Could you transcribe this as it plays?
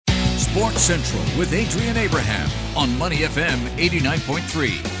Sports Central with Adrian Abraham on Money FM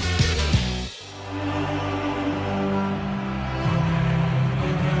 89.3.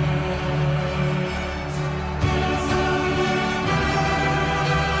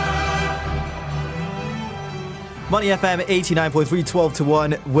 Money FM 89.3, 12 to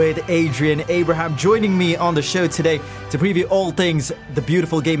 1 with Adrian Abraham joining me on the show today to preview all things the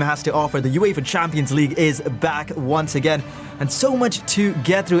beautiful game has to offer. The UEFA Champions League is back once again and so much to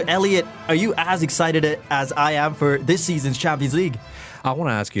get through. Elliot, are you as excited as I am for this season's Champions League? I want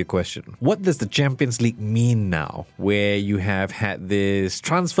to ask you a question. What does the Champions League mean now, where you have had this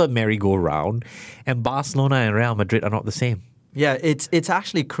transfer merry-go-round and Barcelona and Real Madrid are not the same? Yeah, it's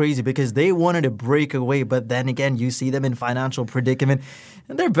actually crazy because they wanted to break away, but then again, you see them in financial predicament.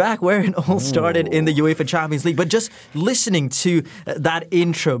 And they're back where it all started in the UEFA Champions League. But just listening to that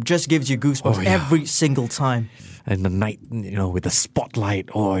intro just gives you goosebumps every single time. And the night, with the spotlight,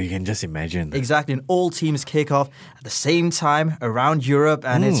 you can just imagine. Exactly, and all teams kick off at the same time around Europe,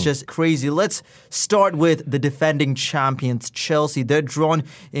 and it's just crazy. Let's start with the defending champions, Chelsea. They're drawn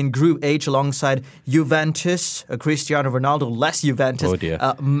in Group H alongside Juventus, Cristiano Ronaldo, less Juventus,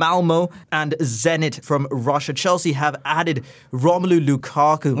 Malmo, and Zenit from Russia. Chelsea have added Romelu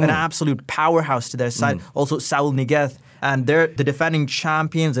Lukaku, an absolute powerhouse to their side. Also, Saul Niguez. And they're the defending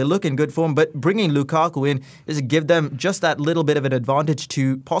champions. They look in good form, but bringing Lukaku in does it give them just that little bit of an advantage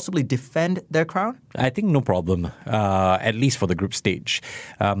to possibly defend their crown? I think no problem, at least for the group stage.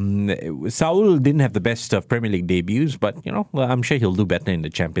 Saul didn't have the best of Premier League debuts, but, I'm sure he'll do better in the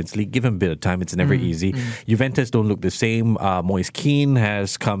Champions League. Give him a bit of time. It's never easy. Juventus don't look the same. Moise Kean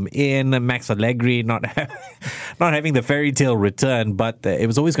has come in. Max Allegri not having the fairy tale return, but it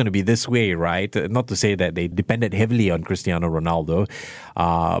was always going to be this way, right? Not to say that they depended heavily on Cristiano Ronaldo,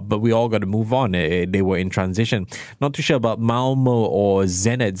 but we all got to move on. They were in transition. Not too sure about Malmo or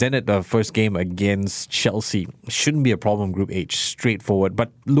Zenit. Zenit, the first game against Chelsea, shouldn't be a problem. Group H, straightforward. But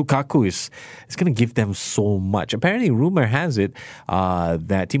Lukaku is going to give them so much. Apparently, rumor has it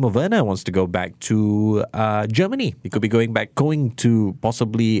that Timo Werner wants to go back to Germany. He could be going to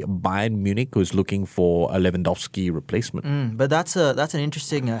possibly Bayern Munich, who's looking for a Lewandowski replacement. But that's an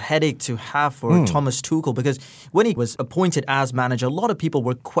interesting headache to have for Thomas Tuchel, because when he was appointed as manager, a lot of people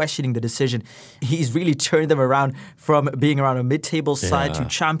were questioning the decision. He's really turned them around from being around a mid-table side to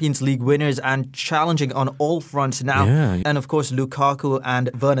Champions League winners and challenging on all fronts now. Yeah. And of course, Lukaku and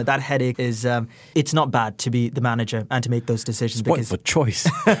Werner, that headache is, it's not bad to be the manager and to make those decisions. What for choice?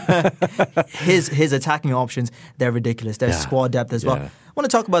 his attacking options, they're ridiculous. There's squad depth as well. Yeah. I want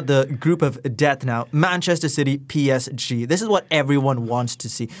to talk about the group of death now. Manchester City, PSG. This is what everyone wanted to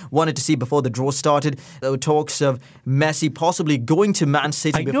see before the draw started. There were talks of Messi possibly going to Man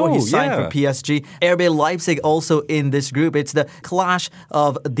City before he signed for PSG. RB Leipzig also in this group. It's the clash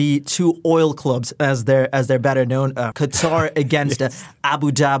of the two oil clubs, as they're better known. Qatar against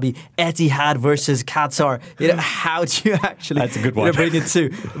Abu Dhabi. Etihad versus Qatar. How do you actually That's a good one. Bring it to?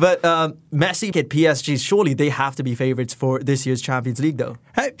 But Messi at PSG, surely they have to be favourites for this year's Champions League, though.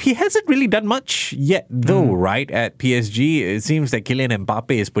 He hasn't really done much yet, though, right? At PSG, it seems that Kylian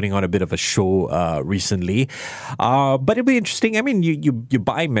Mbappe is putting on a bit of a show recently. But it'll be interesting. I mean, you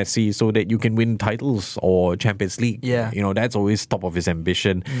buy Messi so that you can win titles or Champions League. Yeah. That's always top of his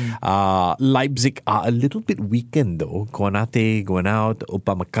ambition. Leipzig are a little bit weakened, though. Konate going out,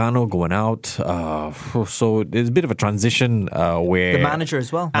 Upamecano going out. So there's a bit of a transition where... The manager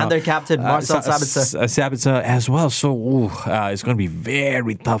as well. And their captain, Marcel Sabitzer. Sabitzer as well. So it's going to be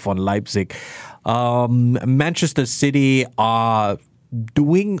very tough on Leipzig. Manchester City are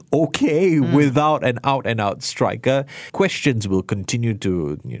doing okay without an out-and-out striker. Questions will continue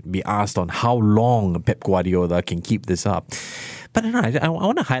to be asked on how long Pep Guardiola can keep this up. But I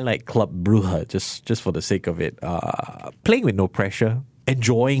want to highlight Club Brugge just for the sake of it. Playing with no pressure.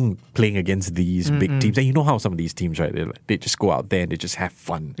 Enjoying playing against these big teams. And you know how some of these teams, right, they just go out there and they just have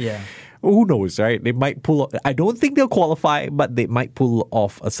fun. Yeah. Who knows, right? They might pull... I don't think they'll qualify, but they might pull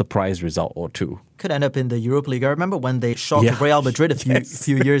off a surprise result or two. Could end up in the Europa League. I remember when they shocked Real Madrid a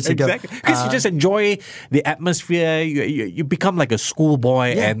few years ago. Exactly. Because you just enjoy the atmosphere. You become like a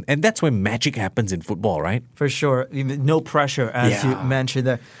schoolboy, and that's when magic happens in football, right? For sure. No pressure, as you mentioned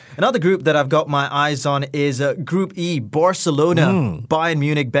there. Another group that I've got my eyes on is Group E, Barcelona, Bayern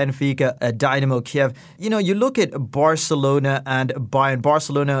Munich, Benfica, Dynamo Kiev. You look at Barcelona and Bayern.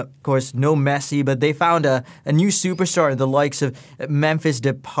 Barcelona, of course, no Messi, but they found a new superstar in the likes of Memphis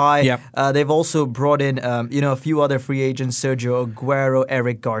Depay. Yep. They've also brought in, a few other free agents, Sergio Aguero,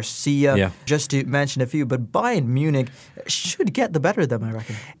 Eric Garcia, just to mention a few. But Bayern Munich should get the better of them, I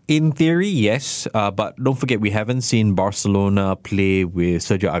reckon. In theory, yes. But don't forget, we haven't seen Barcelona play with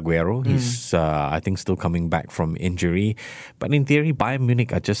Sergio Aguero. He's, I think, still coming back from injury. But in theory, Bayern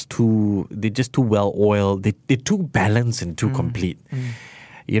Munich are just too well-oiled. They're too balanced and too complete.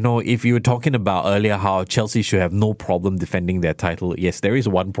 You know, if you were talking about earlier how Chelsea should have no problem defending their title, yes, there is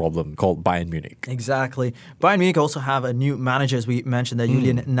one problem called Bayern Munich. Exactly. Bayern Munich also have a new manager, as we mentioned there,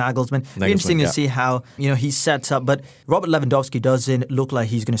 Julian Nagelsmann. Be interesting to see how, he sets up. But Robert Lewandowski doesn't look like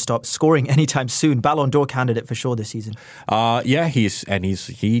he's going to stop scoring anytime soon. Ballon d'Or candidate for sure this season.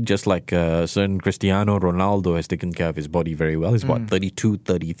 He just like certain Cristiano Ronaldo has taken care of his body very well. He's 32,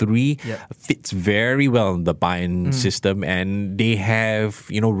 33. Fits very well in the Bayern system, and they have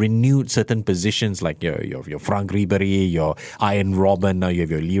renewed certain positions like your Frank Ribery, your Ian Robben, now you have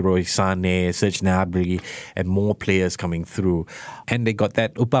your Leroy Sané, Serge Gnabry, and more players coming through. And they got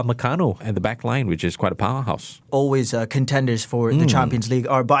that Upamecano at the back line, which is quite a powerhouse. Always contenders for the Champions League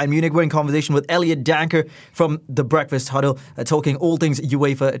are Bayern Munich. We're in conversation with Elliot Danker from the Breakfast Huddle, talking all things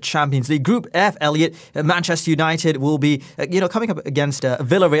UEFA Champions League. Group F, Elliot, Manchester United will be coming up against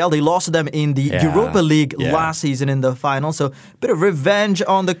Villarreal. They lost to them in the Europa League last season in the final, so a bit of revenge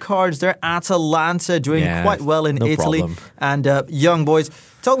on the cards there. Atalanta doing quite well in Italy. Problem. And young boys,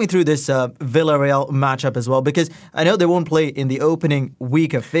 talk me through this Villarreal matchup as well, because I know they won't play in the opening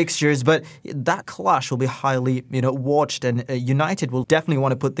week of fixtures, but that clash will be highly watched, and United will definitely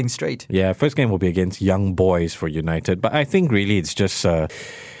want to put things straight. Yeah, first game will be against young boys for United, but I think really it's just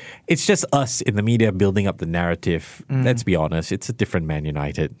us in the media building up the narrative. Let's be honest, it's a different Man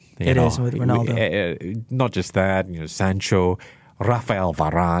United. It is with Ronaldo. Not just that, Sancho, Rafael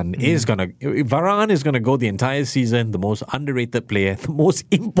Varane is gonna go the entire season, the most underrated player, the most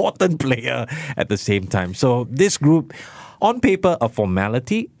important player at the same time. So this group, on paper, a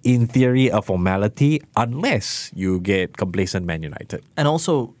formality. In theory, a formality, unless you get complacent Man United. And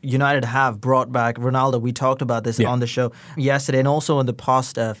also, United have brought back Ronaldo. We talked about this on the show yesterday, and also in the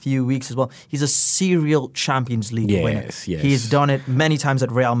past few weeks as well. He's a serial Champions League winner. Yes. He's done it many times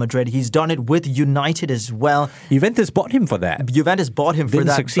at Real Madrid. He's done it with United as well. Juventus bought him for that. Didn't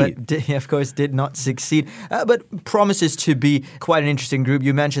succeed. But of course did not succeed. But promises to be quite an interesting group.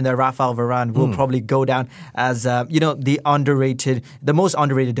 You mentioned that Rafael Varane will probably go down as the most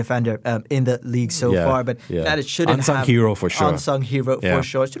underrated defender in the league so far. But that it shouldn't unsung hero for sure. Unsung hero for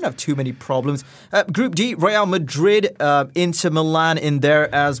sure. Shouldn't have too many problems. Group D, Real Madrid, Inter Milan in there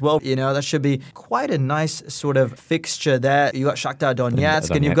as well. That should be quite a nice sort of fixture there. You got Shakhtar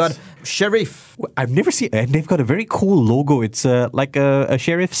Donetsk and you've got Sheriff. I've never seen, and they've got a very cool logo. It's like a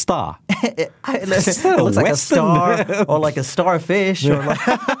sheriff star. It looks like a star or like a starfish. Or like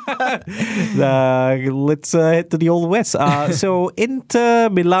let's head to the Old West. So Inter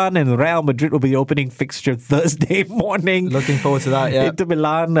Milan and Real Madrid will be the opening fixture Thursday morning. Looking forward to that, yeah. Inter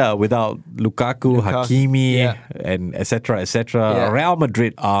Milan without Lukaku, Hakimi, and etc. Yeah. Real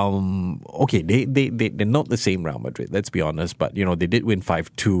Madrid, they're not the same Real Madrid, let's be honest, but they did win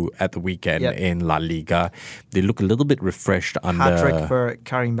 5-2 at the weekend in La Liga. They look a little bit refreshed under... Hat-trick for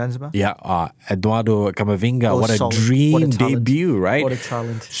Karim Benzema. Yeah, Eduardo Camavinga, what a dream debut, right? What a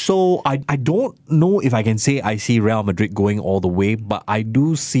talent. So I don't know if I can say I see Real Madrid going all the way, but I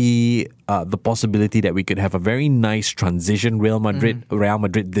do see the possibility that we could have a very nice transition Real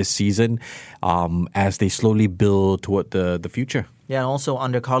Madrid this season as they slowly build toward the future. Yeah, and also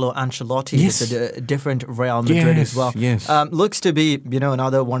under Carlo Ancelotti, it's a different Real Madrid as well. Yes. Looks to be,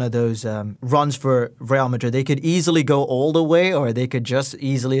 another one of those runs for Real Madrid. They could easily go all the way, or they could just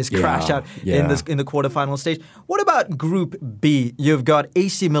easily crash out in the quarterfinal stage. What about Group B? You've got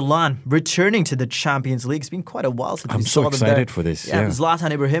AC Milan returning to the Champions League. It's been quite a while since we saw them there. I'm so excited for this. Yeah.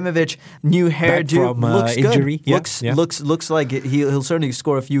 Zlatan Ibrahimovic, new hairdo, looks injury. good. Looks like he'll certainly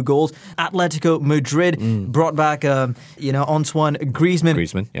score a few goals. Atletico Madrid brought back Antoine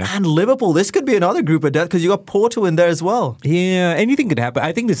Griezmann, and Liverpool. This could be another group of death because you got Porto in there as well. Yeah, anything could happen.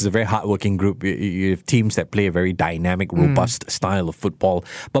 I think this is a very hardworking group. You have teams that play a very dynamic, robust style of football.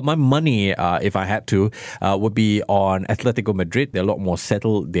 But my money, if I had to, would be on Atletico Madrid. They're a lot more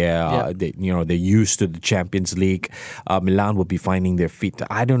settled. They're used to the Champions League. Milan will be finding their feet.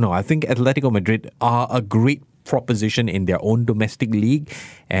 I don't know. I think Atletico Madrid are a great proposition in their own domestic league,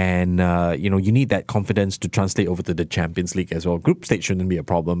 and you need that confidence to translate over to the Champions League as well. Group stage shouldn't be a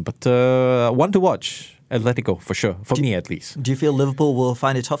problem, but one to watch. Atletico for sure, for me at least. Do you feel Liverpool will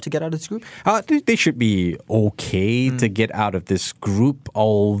find it tough to get out of this group? They should be okay to get out of this group,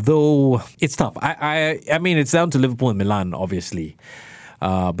 although it's tough. I mean, it's down to Liverpool and Milan, obviously.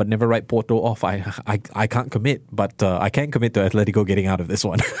 but never write Porto off. I can't commit, but I can commit to Atletico getting out of this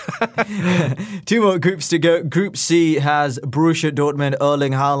one. 2 more groups to go. Group C has Borussia Dortmund,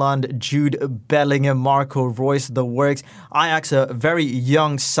 Erling Haaland, Jude Bellingham, Marco Reus, the works. Ajax, a very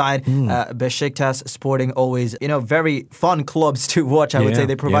young side. Besiktas, Sporting, always, very fun clubs to watch, I would say.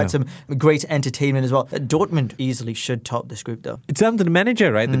 They provide some great entertainment as well. Dortmund easily should top this group, though. It's down to the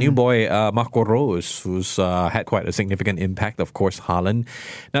manager, right? The new boy, Marco Reus, who's had quite a significant impact. Of course, Haaland.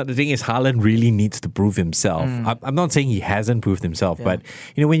 Now, the thing is, Haaland really needs to prove himself. I'm not saying he hasn't proved himself, but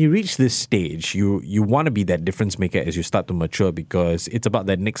when you reach this stage, you want to be that difference maker as you start to mature, because it's about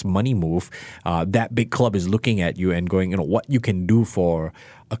that next money move. That big club is looking at you and going, what you can do for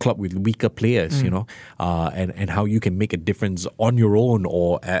a club with weaker players, and how you can make a difference on your own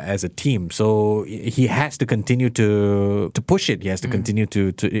or as a team. So he has to continue to push it. He has to continue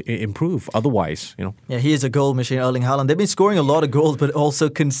to improve. Otherwise, Yeah, he is a goal machine, Erling Haaland. They've been scoring a lot of goals, but also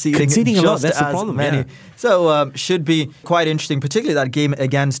conceding a lot. just That's the as problem. many. Yeah. So should be quite interesting, particularly that game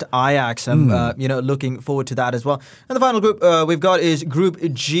against Ajax. I'm looking forward to that as well. And the final group we've got is Group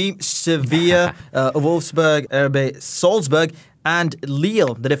G: Sevilla, Wolfsburg, RB Salzburg, and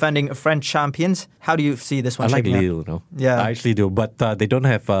Lille, the defending French champions. How do you see this one? I like shaping up? Lille, no? Yeah, I actually do, but they don't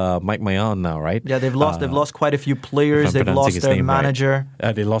have Mike Maignan now, right? Yeah, they've lost quite a few players. They've lost their manager.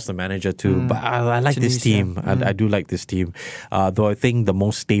 Right. They lost the manager too. But I like this team. I do like this team. Though I think the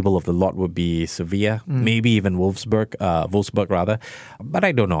most stable of the lot would be Sevilla, maybe even Wolfsburg rather. But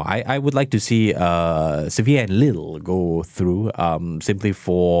I don't know. I would like to see Sevilla and Lille go through, simply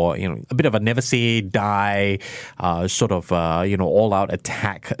for a bit of a never say die sort of all-out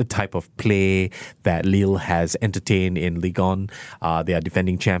attack type of play that Lille has entertained in Ligue 1. They are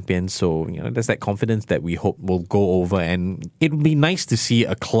defending champions, so there's that confidence that we hope will go over, and it would be nice to see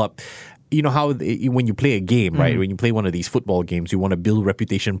a club. You know how when you play a game, right? When you play one of these football games, you want to build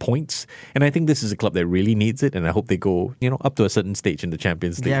reputation points. And I think this is a club that really needs it. And I hope they go, up to a certain stage in the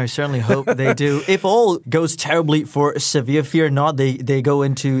Champions League. Yeah, I certainly hope they do. If all goes terribly for Sevilla, fear not, they go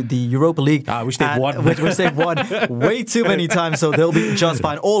into the Europa League. Which they've won. Which they've won way too many times, so they'll be just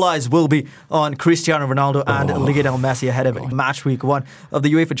fine. All eyes will be on Cristiano Ronaldo and Lionel Messi ahead of match week 1 of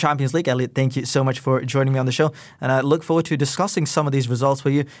the UEFA Champions League. Elliot, thank you so much for joining me on the show. And I look forward to discussing some of these results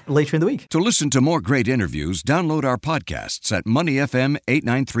with you later in the week. To listen to more great interviews, download our podcasts at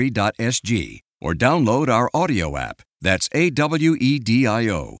moneyfm893.sg or download our audio app. That's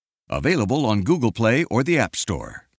AWEDIO. Available on Google Play or the App Store.